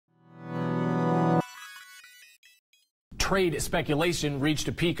trade speculation reached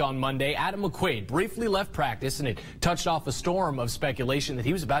a peak on Monday. Adam McQuaid briefly left practice, and it touched off a storm of speculation that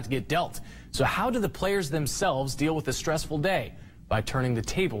he was about to get dealt. So how do the players themselves deal with a stressful day? By turning the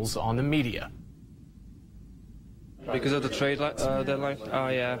tables on the media. Because of the trade deadline? Oh,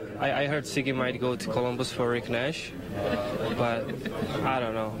 yeah. I heard Seguin might go to Columbus for Nash, but I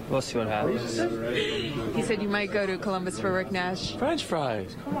don't know. We'll see what happens. He said you might go to Columbus for Nash. French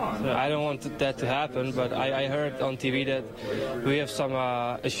fries, come on. I don't want that to happen, but I heard on TV that we have some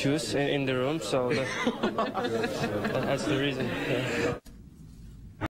issues in the room, so that's the reason. Yeah.